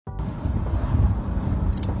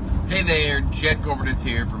Hey there, Jed Cobertis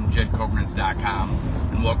here from JedCobertis.com,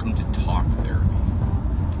 and welcome to Talk Therapy.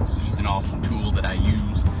 This is just an awesome tool that I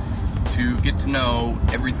use to get to know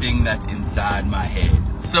everything that's inside my head.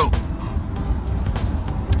 So,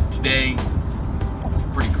 today, it's a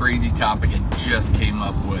pretty crazy topic I just came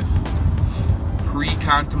up with.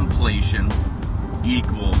 Pre-contemplation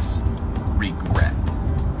equals regret.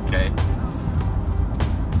 Okay?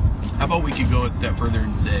 How about we could go a step further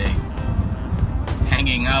and say,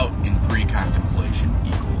 hanging out in pre-contemplation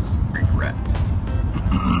equals regret.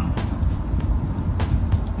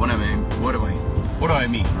 What do I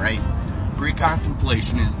mean, right?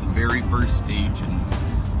 Pre-contemplation is the very first stage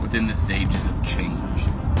within the stages of change.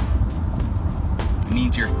 It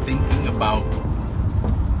means you're thinking about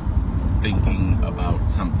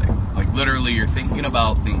something. Like literally you're thinking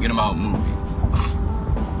about moving.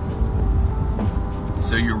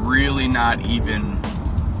 So you're really not even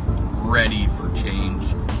ready for change,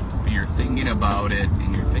 but you're thinking about it,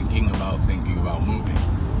 and you're thinking about moving.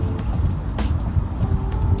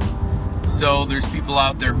 So there's people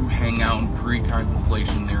out there who hang out in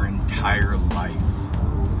pre-contemplation their entire life.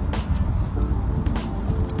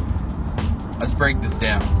 Let's break this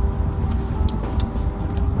down.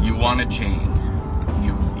 You want to change.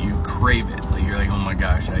 You crave it. Like you're like, oh my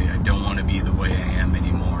gosh, I don't want to be the way I am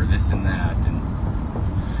anymore. This and that, and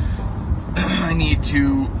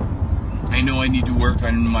I know I need to work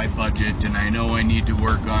on my budget, and I know I need to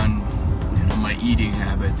work on, my eating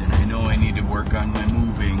habits, and I know I need to work on my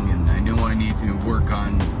moving, and I know I need to work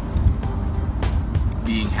on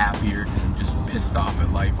being happier because I'm just pissed off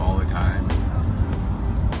at life all the time.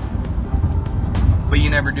 But you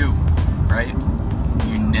never do, right?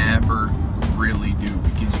 You never really do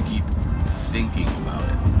because you keep thinking about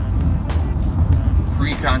it.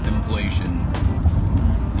 Pre-contemplation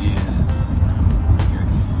is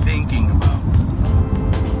thinking about,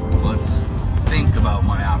 let's think about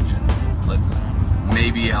my options.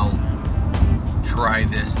 Maybe I'll try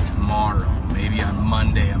this tomorrow. Maybe on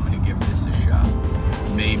Monday I'm going to give this a shot.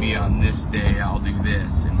 Maybe on this day I'll do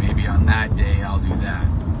this, and maybe on that day I'll do that.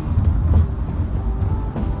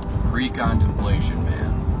 Pre-contemplation,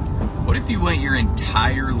 man. What if you went your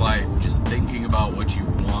entire life just thinking about what you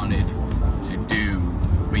wanted to do,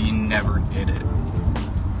 but you never did it?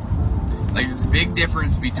 Like, there's a big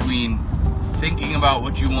difference between thinking about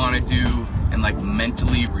what you want to do and like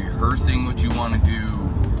mentally rehearsing what you want to do,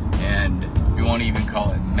 and if you want to even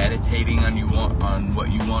call it meditating on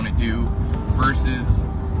what you want to do, versus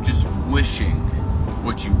just wishing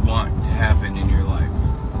what you want to happen in your life.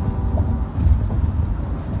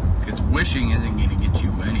 Because wishing isn't going to get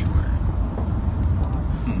you anywhere.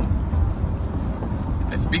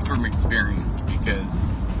 I speak from experience,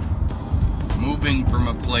 because moving from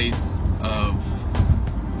a place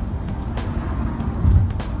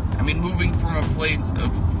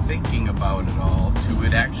of thinking about it all to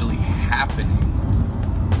it actually happening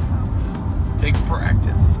takes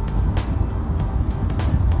practice.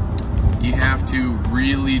 You have to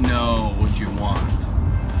really know what you want.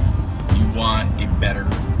 You want a better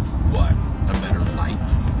what? A better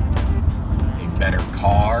life, a better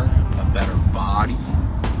car, a better body,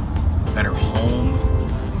 a better home.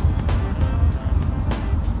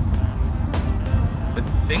 But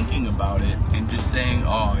thinking about it and just saying,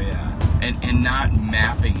 oh yeah, and not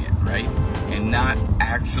mapping it, right? And not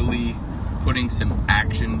actually putting some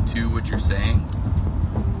action to what you're saying.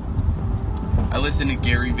 I listen to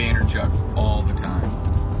Gary Vaynerchuk all the time.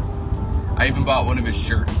 I even bought one of his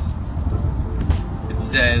shirts. It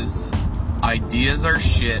says, ideas are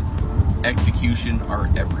shit, execution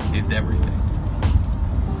is everything.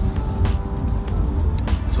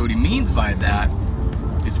 So what he means by that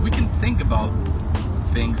is we can think about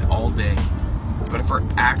things all day, but if our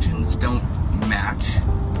actions don't match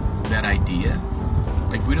that idea,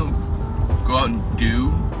 like we don't go out and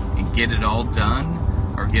do and get it all done,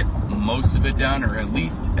 or get most of it done, or at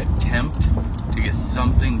least attempt to get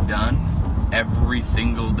something done every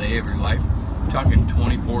single day of your life, I'm talking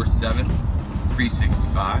 24/7,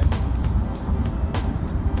 365,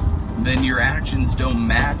 then your actions don't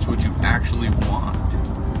match what you actually want.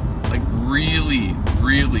 Like really,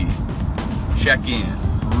 really check in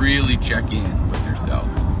with yourself.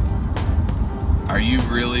 Are you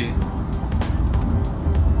really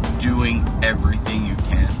doing everything you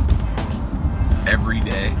can every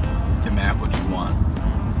day to map what you want?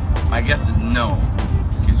 My guess is no,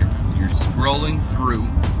 because you're scrolling through,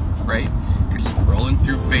 right? You're scrolling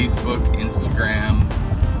through Facebook, Instagram,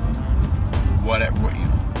 whatever,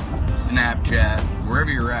 Snapchat,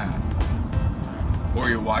 wherever you're at, or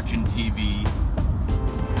you're watching TV,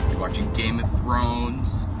 you're watching Game of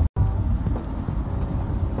Thrones,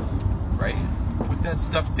 that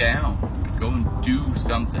stuff down. Go and do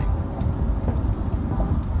something.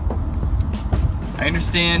 I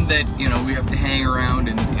understand that, we have to hang around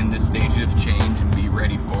in this stage of change and be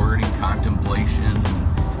ready for it, and contemplation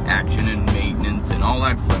and action and maintenance and all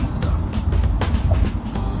that fun stuff.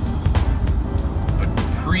 But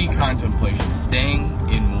pre-contemplation, staying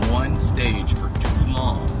in one stage for too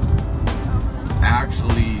long, is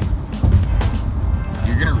actually,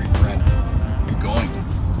 you're going to regret it. You're going to.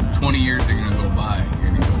 20 years are going to go by.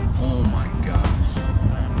 You're going to go, oh my gosh,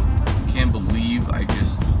 I can't believe I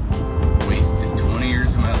just wasted 20 years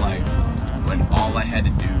of my life when all I had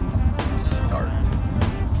to do is start.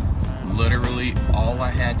 Literally, all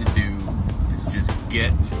I had to do is just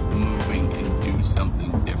get moving and do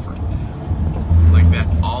something different. Like,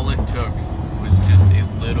 that's all it took, was just a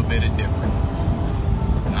little bit of difference.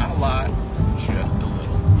 Not a lot, just a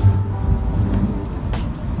little.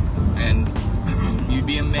 And you'd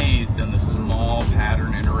be amazed on the small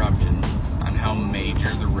pattern interruption on how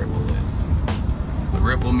major the ripple is. The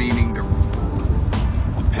ripple meaning the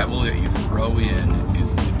pebble that you throw in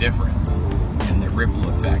is the difference in the ripple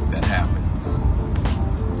effect that happens.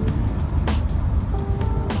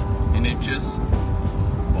 And it just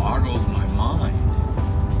boggles my mind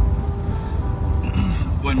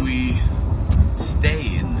when we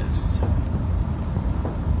stay in this.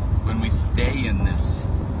 When we stay in this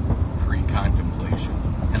pre-contemplation.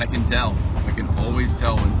 And I can tell. I can always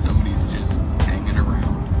tell when somebody's just hanging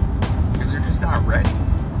around. Because they're just not ready.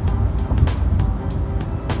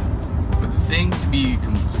 But the thing to be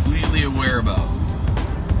completely aware about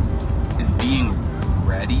is being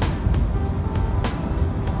ready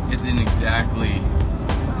isn't exactly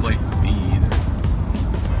a place to be either.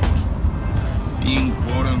 Being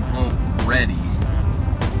quote unquote ready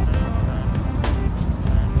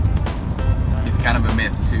is kind of a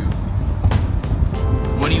myth too.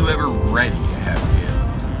 When are you ever ready to have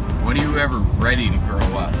kids? When are you ever ready to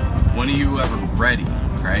grow up? When are you ever ready,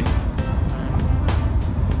 right?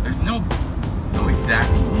 There's no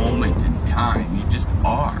exact moment in time. You just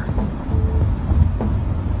are.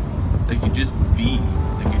 Like, you just be.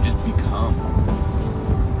 Like, you just become.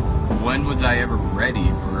 When was I ever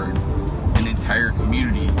ready for an entire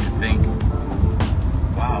community to think,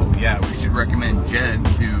 wow, yeah, we should recommend Jed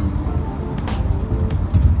to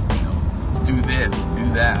do this,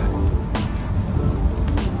 do that.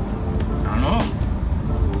 I don't know.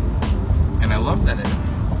 And I love that in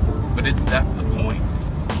it. But that's the point.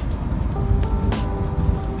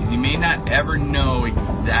 Because you may not ever know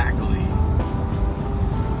exactly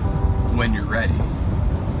when you're ready.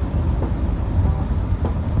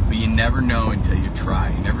 But you never know until you try.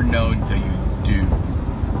 You never know until you do.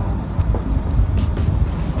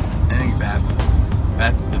 I think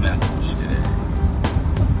that's the message today.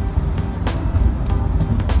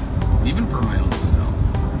 Even for my own self.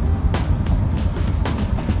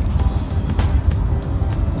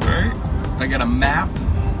 Right? I got a map,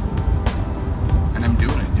 and I'm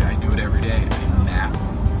doing it. I do it every day. I map,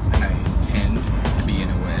 and I intend to be in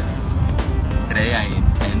a way. Today I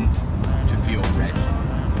intend to feel ready.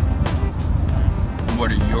 And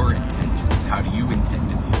what are your intentions? How do you intend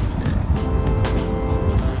to feel today?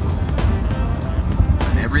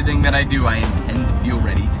 And everything that I do, I intend to feel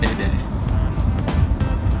ready today.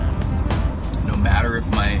 No matter if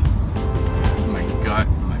my gut,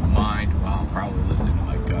 my mind, well, I'll probably listen to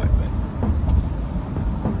my gut, but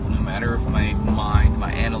no matter if my mind,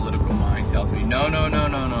 my analytical mind tells me, no,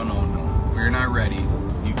 we're not ready.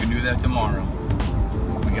 You can do that tomorrow.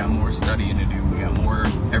 We got more studying to do. We got more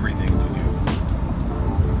everything to do.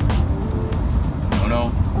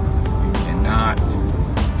 No, you cannot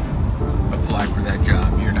apply for that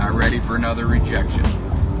job. You're not ready for another rejection.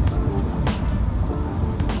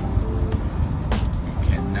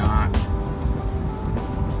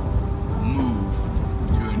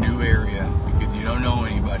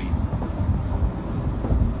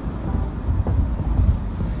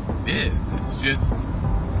 It's just,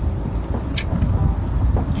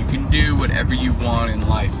 you can do whatever you want in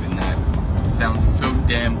life, and that sounds so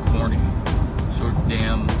damn corny, so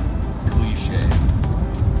damn cliche.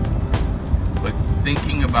 But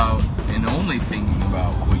thinking about, and only thinking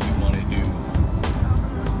about what you want to do,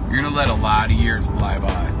 you're going to let a lot of years fly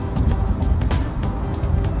by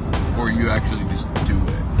before you actually just do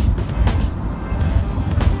it.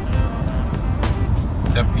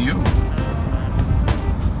 It's up to you.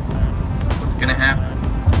 Gonna happen.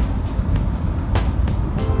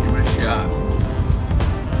 Give it a shot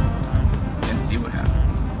and see what happens.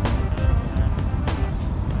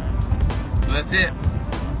 So that's it.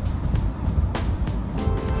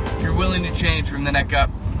 If you're willing to change from the neck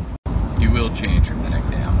up, you will change from the neck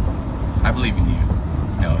down. I believe in you.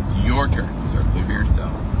 Now it's your turn to start living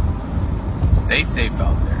yourself. Stay safe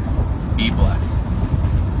out there. Be blessed.